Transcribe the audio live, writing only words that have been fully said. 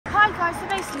guys, so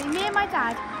basically me and my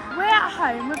dad, we're at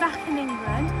home, we're back in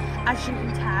England, as you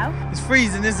can tell. It's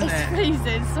freezing, isn't it? It's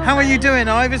freezing, sorry. How are you doing,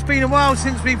 Ive? It's been a while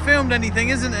since we filmed anything,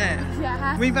 isn't it?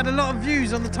 Yeah. We've had a lot of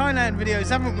views on the Thailand videos,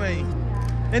 haven't we?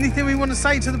 Yeah. Anything we want to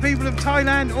say to the people of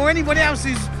Thailand or anybody else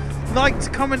who's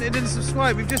liked, commented and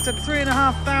subscribed? We've just had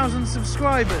 3,500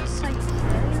 subscribers. Thank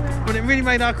you. But it really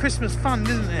made our Christmas fun,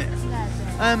 didn't it?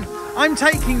 Yeah, I'm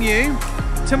taking you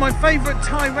to my favourite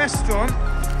Thai restaurant.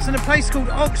 It's in a place called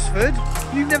Oxford.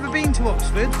 You've never been to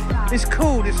Oxford? No. It's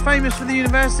called, it's famous for the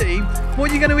university. What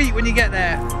are you going to eat when you get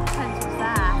there? Depends what's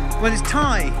there. Well, it's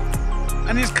Thai.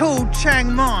 And it's called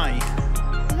Chiang Mai.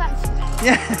 Is actually?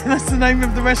 Yeah, that's the name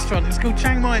of the restaurant. It's called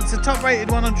Chiang Mai. It's a top rated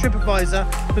one on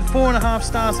TripAdvisor with 4.5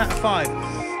 stars out of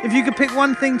 5. If you could pick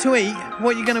one thing to eat,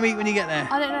 what are you going to eat when you get there?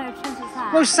 I don't know, depends what's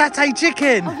there. Well, satay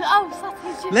chicken. Oh,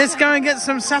 satay chicken. Let's go and get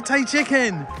some satay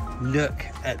chicken. Look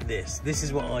at this. This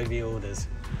is what Ivy orders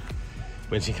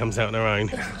when she comes out on her own.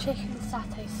 It's chicken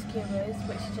satay skewers,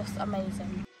 which is just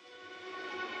amazing.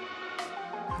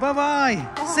 Bye-bye.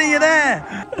 See you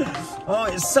there. Oh,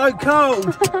 it's so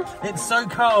cold. It's so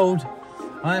cold.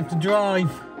 I have to drive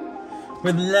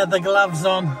with leather gloves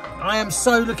on. I am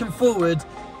so looking forward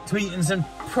to eating some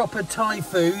proper Thai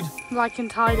food. Like in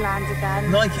Thailand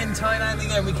again. Like in Thailand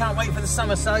again. We can't wait for the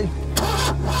summer, so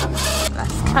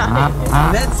Let's go.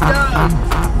 let's go.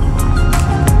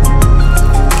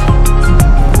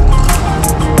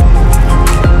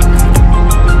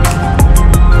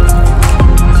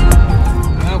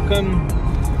 Welcome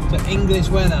to English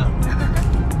weather.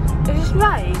 Is this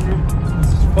rain?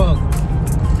 This is fog.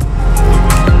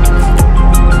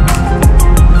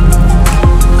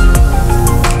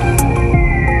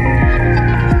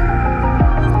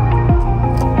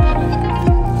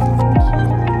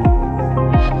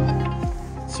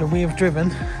 So we have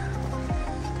driven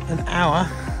an hour.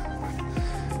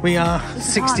 We are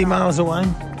 60 miles away.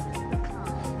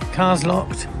 Car's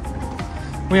locked.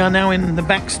 We are now in the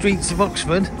back streets of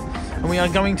Oxford and we are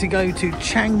going to go to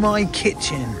Chiang Mai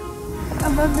Kitchen.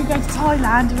 And when we go to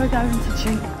Thailand, we're going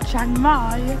to Chiang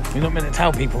Mai. We're not meant to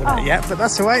tell people that yet, but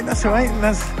that's alright, that's alright.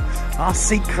 That's our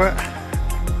secret.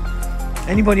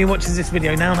 Anybody who watches this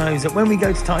video now knows that when we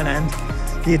go to Thailand,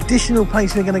 the additional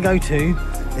place we're going to go to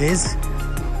is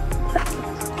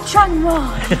Chiang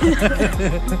Mai.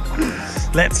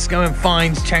 Let's go and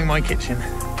find Chiang Mai Kitchen.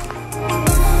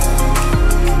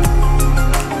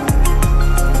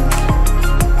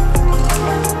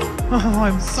 Oh,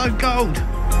 I'm so cold.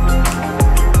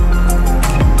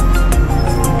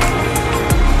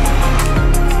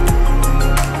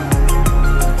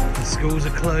 The schools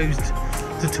are closed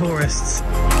to tourists.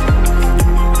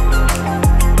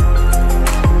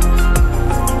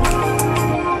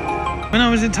 When I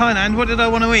was in Thailand, what did I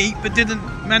want to eat but didn't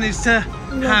manage to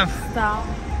have?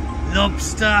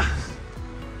 Lobster.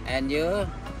 And you?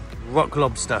 Rock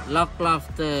lobster. Rock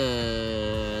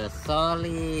lobster.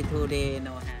 Sorry, today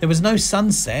no. There was no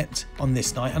sunset on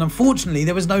this night, and unfortunately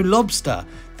there was no lobster.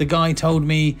 The guy told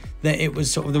me that it was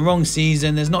sort of the wrong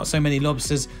season. There's not so many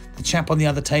lobsters. The chap on the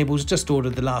other tables just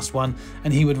ordered the last one,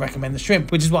 and he would recommend the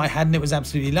shrimp, which is what I had, and it was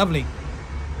absolutely lovely.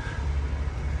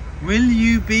 Will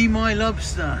you be my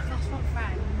lobster? That's what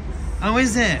friends. Oh,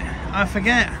 is it? I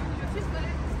forget.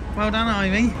 Well done,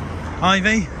 Ivy.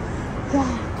 Ivy.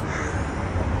 Yeah.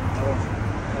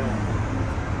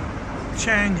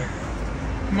 Chiang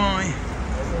Mai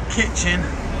Kitchen.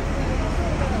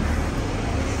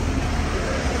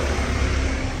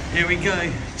 Here we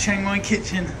go, Chiang Mai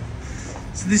Kitchen.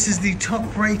 So this is the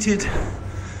top rated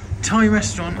Thai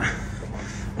restaurant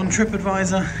on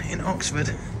TripAdvisor in Oxford.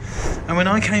 And when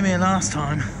I came here last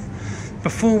time,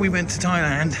 before we went to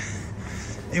Thailand,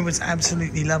 it was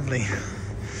absolutely lovely.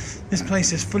 This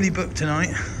place is fully booked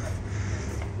tonight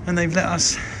and they've let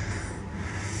us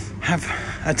have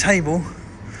a table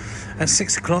at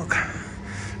 6 o'clock,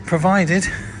 provided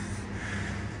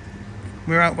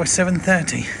we're out by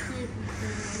 7:30.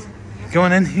 Go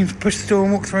on in, you can push the door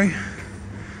and walk through.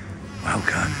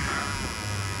 Welcome.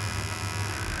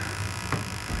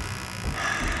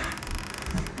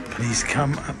 Please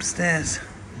come upstairs.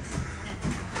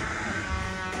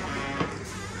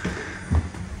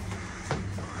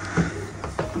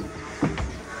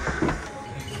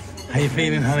 How you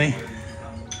feeling, honey?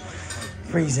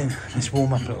 Freezing. Let's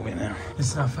warm up a little bit now. This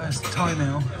is our first Thai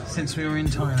meal since we were in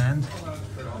Thailand.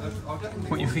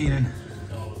 What are you feeling?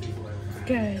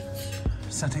 Good.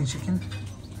 Satay chicken.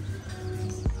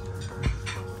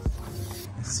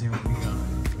 Let's see what we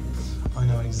got. I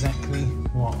know exactly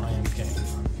what I am getting.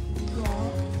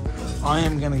 What? I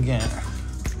am gonna get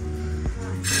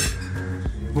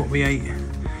what we ate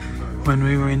when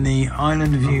we were in the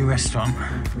Island View restaurant,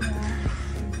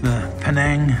 the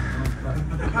Paenang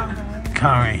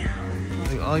curry.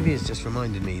 Ivy has just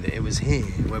reminded me that it was here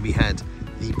where we had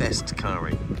the best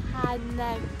curry. And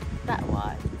that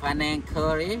one. Paenang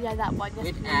curry. Yeah, that one.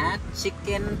 With add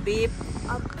chicken, beef.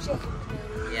 Chicken,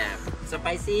 please. Yeah,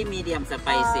 spicy, medium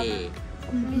spicy.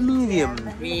 Medium.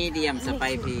 Medium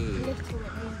spicy.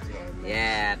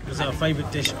 Yeah. It was our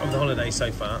favourite dish of the holiday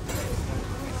so far.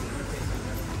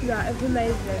 Yeah, it's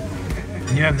amazing.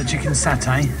 And you have the chicken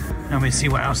satay, and we'll see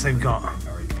what else they've got.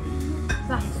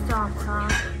 That's starter.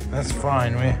 That's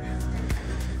fine, we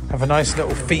have a nice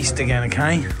little feast again,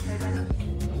 okay?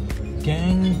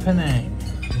 Gang Paenang.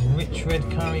 Rich red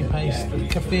curry paste with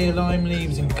kaffir, lime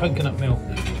leaves and coconut milk.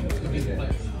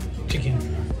 Chicken.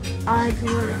 I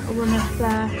want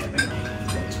the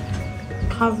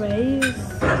curries,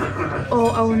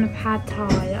 or I want a pad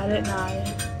thai, I don't know.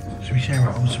 Should we share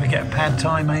it all? Should we get a pad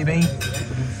thai maybe?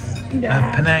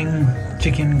 Yeah. Paenang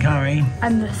chicken curry.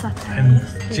 And the satay. And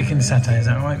chicken satay, is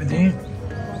that alright with you?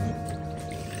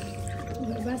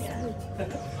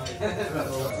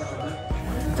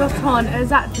 Just on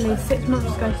exactly 6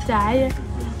 months ago today,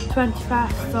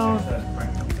 21st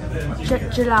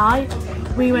of July,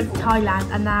 we went to Thailand,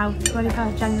 and now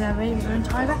 21st January we're in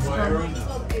Thai restaurant.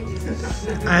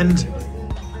 And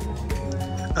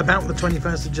about the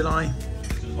 21st of July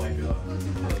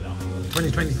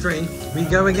 2023, we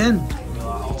go again.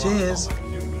 Cheers.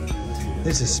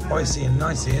 This is spicy and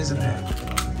nicey, isn't it?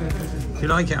 Do you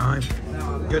like it, Ive?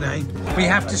 Good, eh? We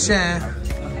have to share,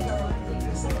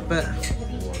 but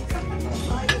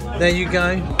there you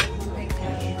go.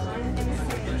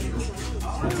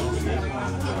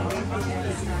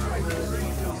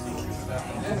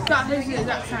 That tastes the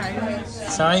exact same.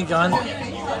 Sorry, go on.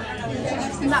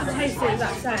 That tastes the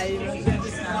exact same.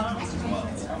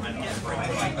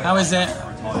 How is it?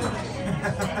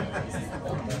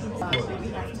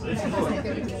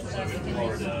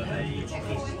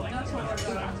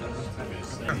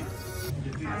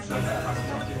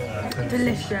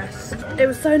 Delicious. It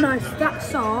was so nice. That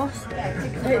sauce,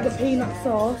 the peanut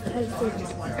sauce, tasted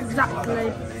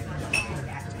exactly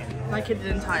like it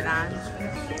did in Thailand.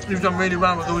 You've done really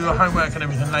well with all your homework and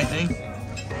everything lately.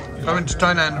 Going to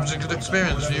Thailand was a good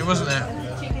experience for you, wasn't it?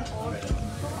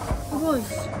 It was.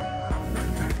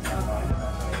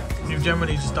 You've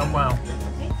generally just done well.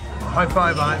 High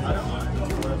five, Ive.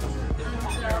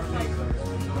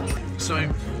 So,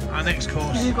 our next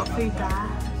course. You got food there.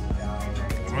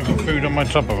 I've got food on my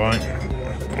top, have I?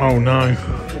 Oh no.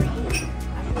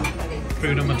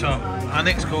 Food on my top. Our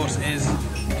next course is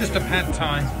just a pad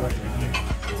thai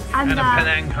and a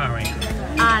Paenang curry.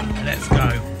 And Let's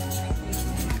go.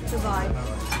 Dubai.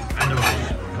 And a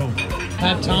rice. Cool.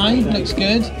 Pad thai looks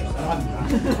good.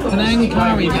 Paenang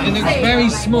curry, but it looks very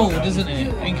small, doesn't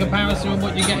it? In comparison with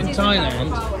what you get in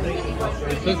Thailand.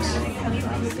 It looks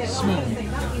small.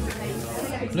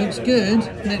 Looks good.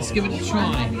 Let's give it a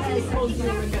try.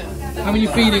 How are you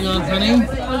feeling, Aunt Honey?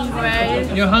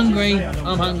 Hungry. You're hungry.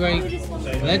 I'm hungry.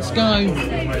 Let's go.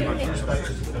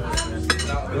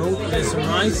 Oh, there's some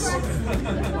rice.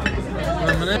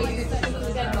 1 minute.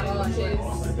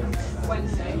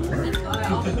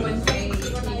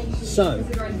 So,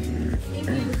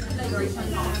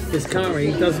 this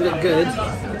curry does look good.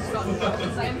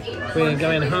 We're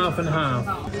going half and half.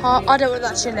 I don't want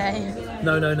that chili.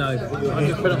 No. I'll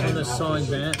just put it on the side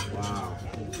there.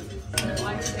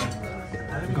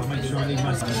 I've got to make sure I leave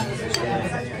my side.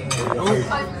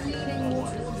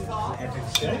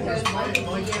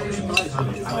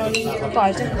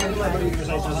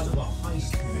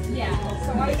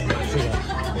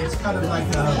 It's kind of like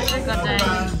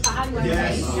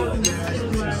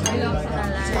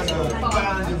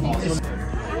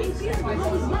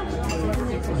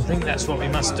I think that's what we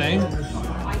must do.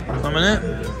 1 minute.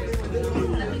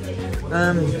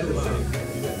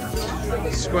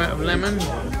 Squirt of lemon.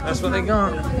 That's what they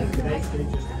got.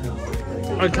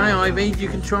 Okay, Ivy, you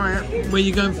can try it. Where are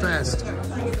you going first?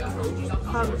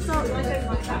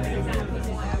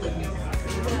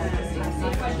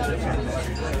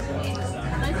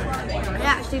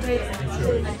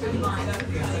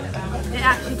 It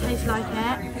actually tastes like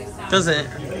it. Does it?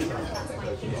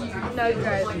 No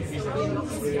joke.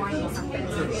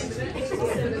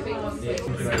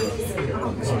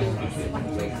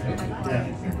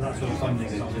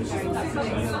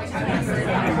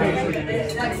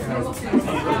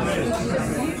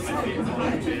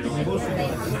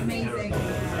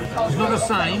 It's not the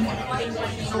same,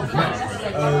 but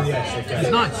Oh, yes, okay. it's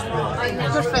nice.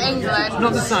 Good for England.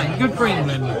 Not the same. Good for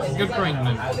England. Good for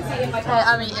England. Okay,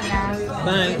 I'm eating now.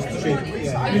 Thanks.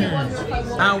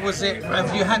 How was it?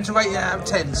 If you had to rate it out of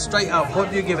 10, straight up, what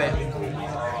do you give it?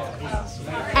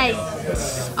 8.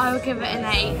 I would give it an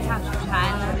 8 out of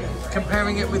 10.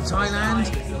 Comparing it with Thailand?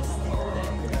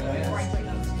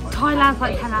 Thailand's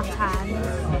like 10 out of 10.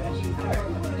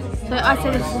 So I'd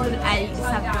say this is an 8,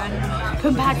 7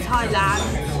 compared to Thailand.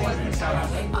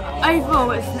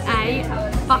 Overall it's an 8,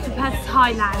 but compared to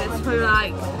Thailand it's probably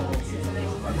like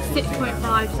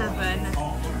 6.5,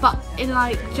 7. But in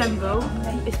like general,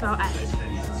 it's about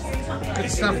 8. Good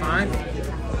stuff, right?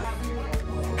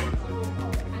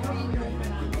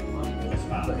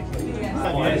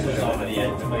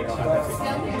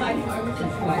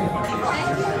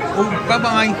 Oh,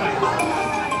 bye-bye.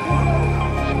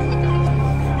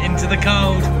 Into the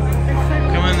cold.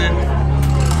 Come on then.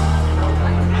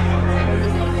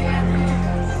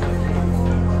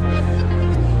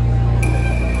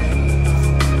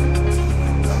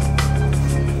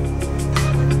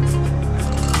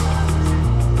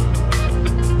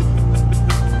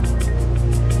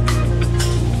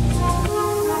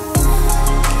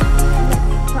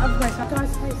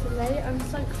 Guys, basically, I'm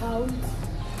so cold.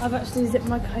 I've actually zipped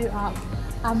my coat up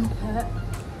and put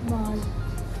my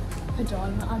hood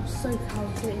on. I'm so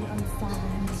cold, so you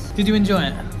understand. Did you enjoy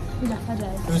it? Yes, I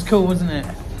did. It was cool, wasn't it?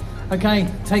 Okay,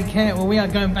 take care. Well, we are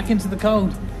going back into the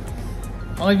cold.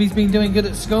 Ivy's been doing good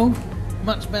at school.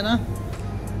 Much better.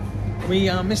 We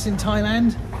are missing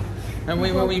Thailand. And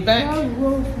we will be back.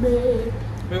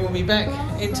 We will be back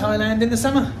in Thailand in the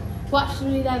summer. We're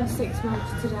actually there for 6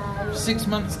 months today. 6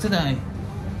 months today.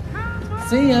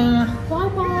 See ya. Bye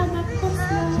bye, Merry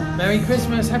Christmas. Merry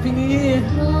Christmas. Happy New Year.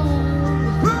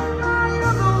 Bye.